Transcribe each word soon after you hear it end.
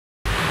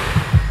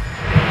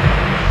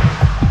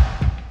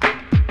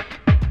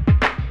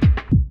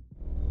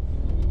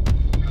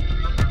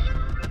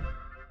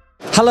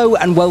Hello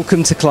and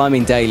welcome to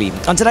Climbing Daily.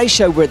 On today's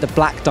show we're at the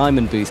Black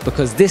Diamond booth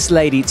because this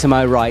lady to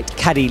my right,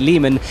 Kaddi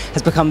Lehmann,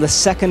 has become the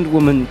second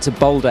woman to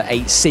boulder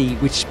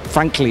 8C, which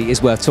frankly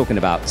is worth talking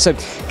about. So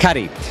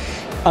Kaddi,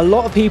 a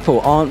lot of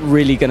people aren't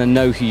really going to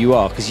know who you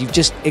are because you've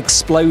just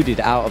exploded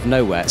out of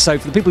nowhere. So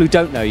for the people who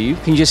don't know you,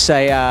 can you just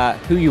say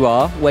who you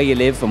are, where you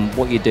live and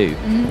what you do?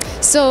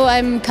 So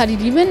I'm Kaddi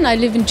Lehmann. I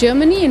live in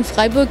Germany, in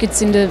Freiburg.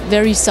 It's in the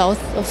very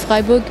south of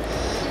Freiburg.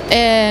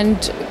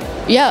 And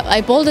yeah, I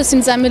boulder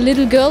since I'm a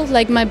little girl.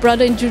 Like my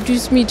brother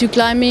introduced me to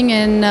climbing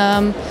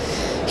and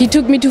he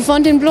took me to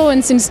Fontainebleau,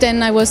 and since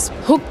then I was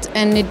hooked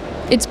and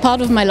it's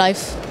part of my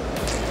life.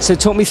 So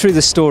talk me through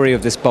the story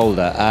of this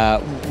boulder.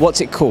 What's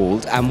it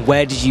called and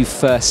where did you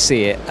first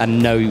see it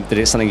and know that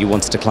it's something you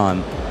wanted to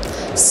climb?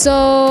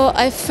 So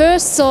I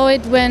first saw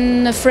it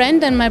when a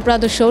friend and my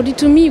brother showed it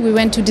to me. We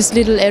went to this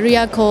little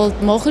area called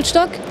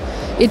Mochelstock.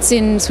 It's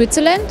in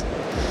Switzerland.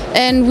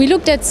 And we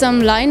looked at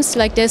some lines,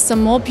 like there's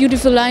some more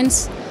beautiful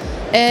lines.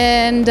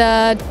 And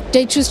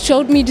they just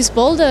showed me this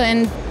boulder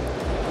and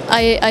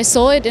I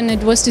saw it, and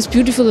it was this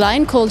beautiful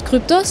line called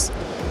Kryptos.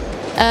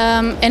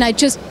 And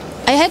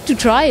I had to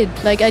try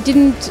it. Like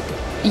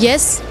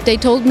yes, they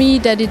told me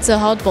that it's a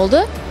hard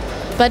boulder,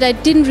 but I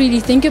didn't really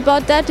think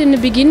about that in the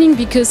beginning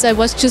because I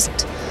was just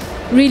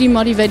really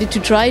motivated to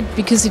try it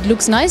because it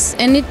looks nice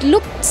and it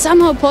looked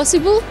somehow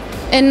possible.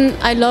 And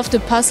I love the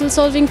puzzle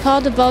solving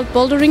part about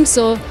bouldering,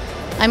 so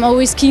I'm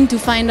always keen to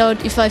find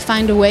out if I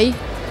find a way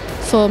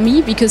for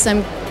me because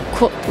I'm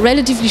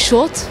relatively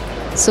short,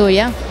 so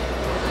yeah.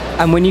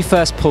 And when you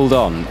first pulled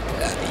on,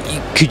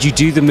 could you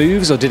do the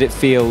moves or did it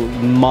feel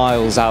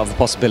miles out of the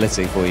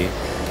possibility for you?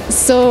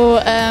 So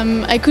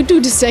I could do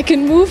the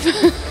second move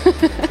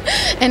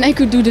and I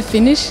could do the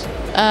finish,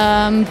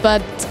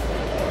 but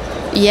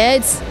yeah,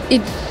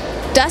 it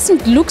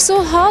doesn't look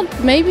so hard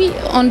maybe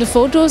on the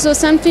photos or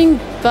something,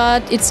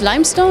 but it's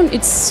limestone,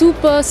 it's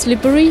super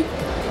slippery.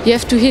 You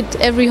have to hit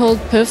every hold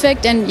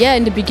perfect, and yeah,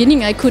 in the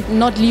beginning I could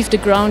not leave the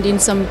ground in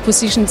some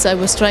positions I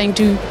was trying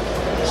to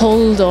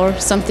hold or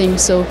something,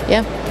 so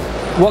yeah.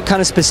 What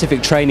kind of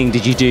specific training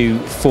did you do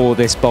for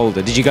this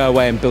boulder? Did you go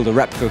away and build a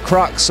replica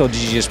crux or did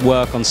you just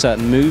work on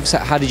certain moves?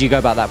 How did you go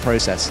about that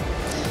process?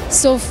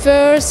 So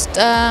first,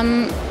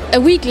 a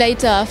week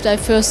later after I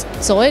first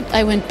saw it,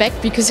 I went back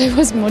because I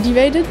was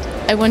motivated.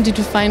 I wanted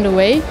to find a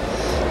way,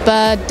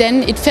 but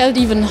then it felt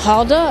even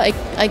harder.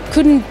 I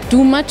couldn't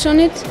do much on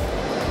it.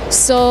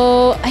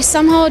 So I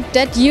somehow,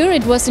 that year,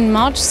 it was in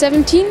March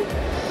 17,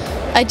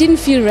 I didn't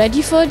feel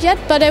ready for it yet,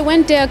 but I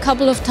went there a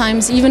couple of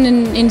times, even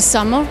in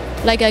summer.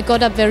 Like I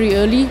got up very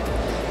early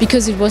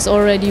because it was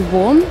already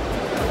warm.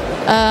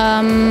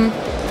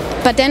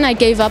 But then I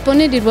gave up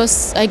on it.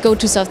 I go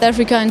to South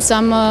Africa in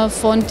summer,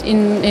 Font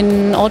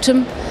in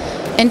autumn.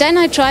 And then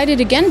I tried it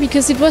again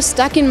because it was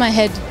stuck in my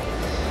head.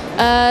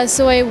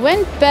 So I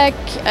went back,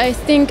 I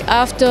think,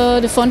 after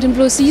the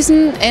Fontainebleau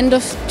season, end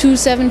of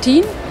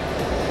 2017.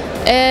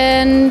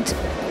 And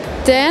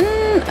then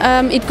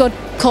it got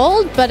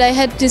cold, but I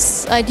had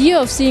this idea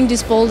of seeing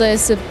this boulder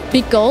as a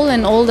big goal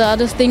and all the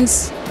other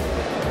things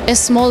as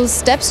small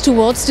steps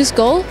towards this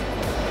goal.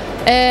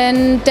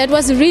 And that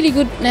was a really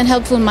good and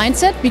helpful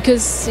mindset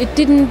because it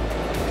didn't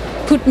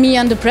put me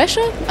under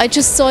pressure. I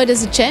just saw it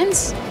as a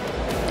chance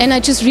and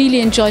I just really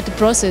enjoyed the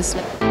process.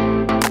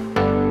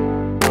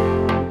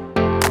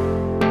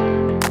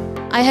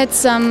 I had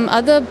some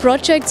other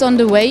projects on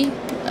the way,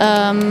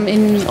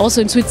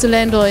 also in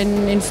Switzerland or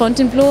in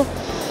Fontainebleau,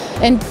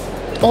 and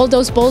all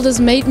those boulders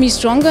made me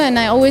stronger, and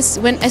I always,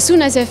 as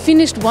soon as I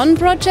finished one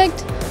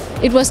project,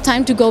 it was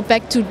time to go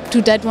back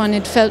to that one.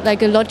 It felt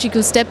like a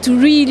logical step to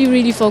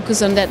really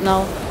focus on that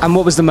now. And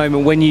what was the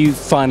moment when you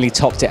finally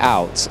topped it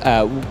out?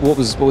 What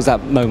was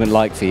that moment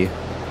like for you?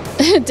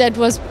 That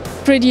was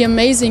pretty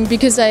amazing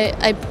because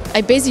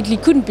I basically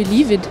couldn't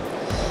believe it.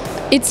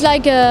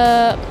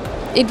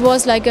 It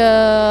was like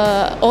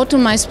a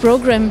automized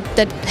program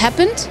that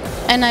happened,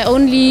 and I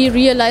only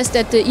realized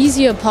that the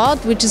easier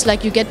part, which is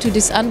like you get to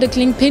this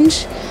undercling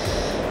pinch,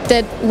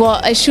 that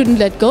I shouldn't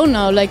let go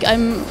now. Like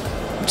I'm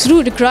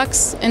through the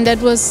crux, and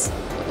that was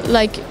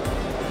like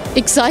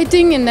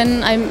exciting, and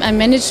then I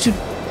managed to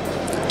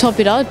top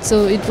it out,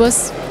 so it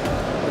was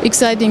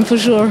exciting for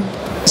sure.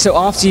 So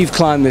after you've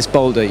climbed this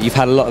boulder, you've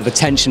had a lot of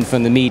attention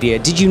from the media.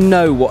 Did you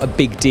know what a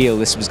big deal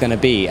this was going to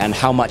be and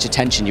how much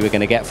attention you were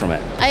going to get from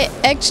it? I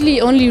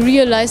actually only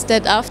realized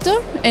that after,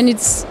 and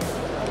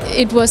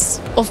it was,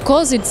 of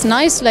course, it's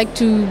nice like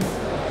to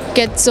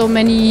get so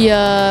many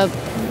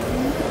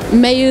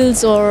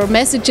mails or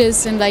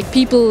messages and like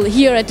people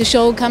here at the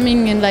show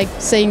coming and like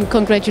saying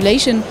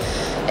congratulations.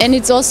 And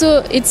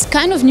it's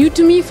kind of new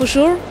to me for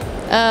sure.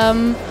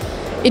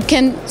 It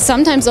can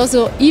sometimes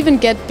also even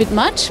get a bit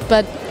much,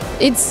 but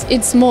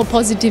it's more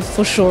positive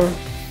for sure.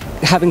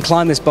 Having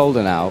climbed this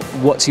boulder now,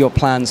 what's your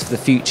plans for the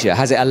future?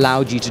 Has it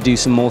allowed you to do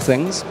some more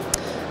things?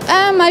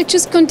 I'll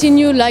just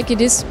continue like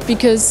it is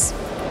because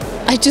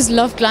I just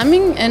love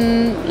climbing,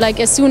 and like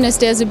as soon as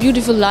there's a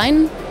beautiful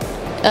line,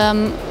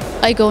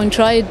 I go and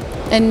try it,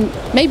 and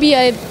maybe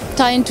I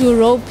tie into a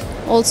rope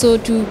also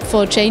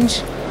for a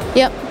change.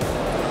 Yeah.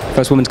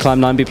 First woman to climb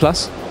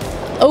 9B+?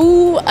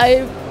 Oh,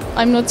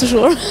 I'm not so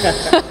sure.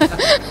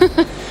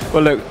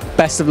 Well, look,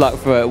 best of luck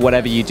for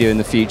whatever you do in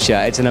the future.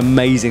 It's an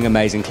amazing,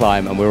 amazing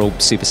climb, and we're all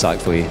super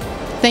psyched for you.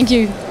 Thank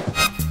you.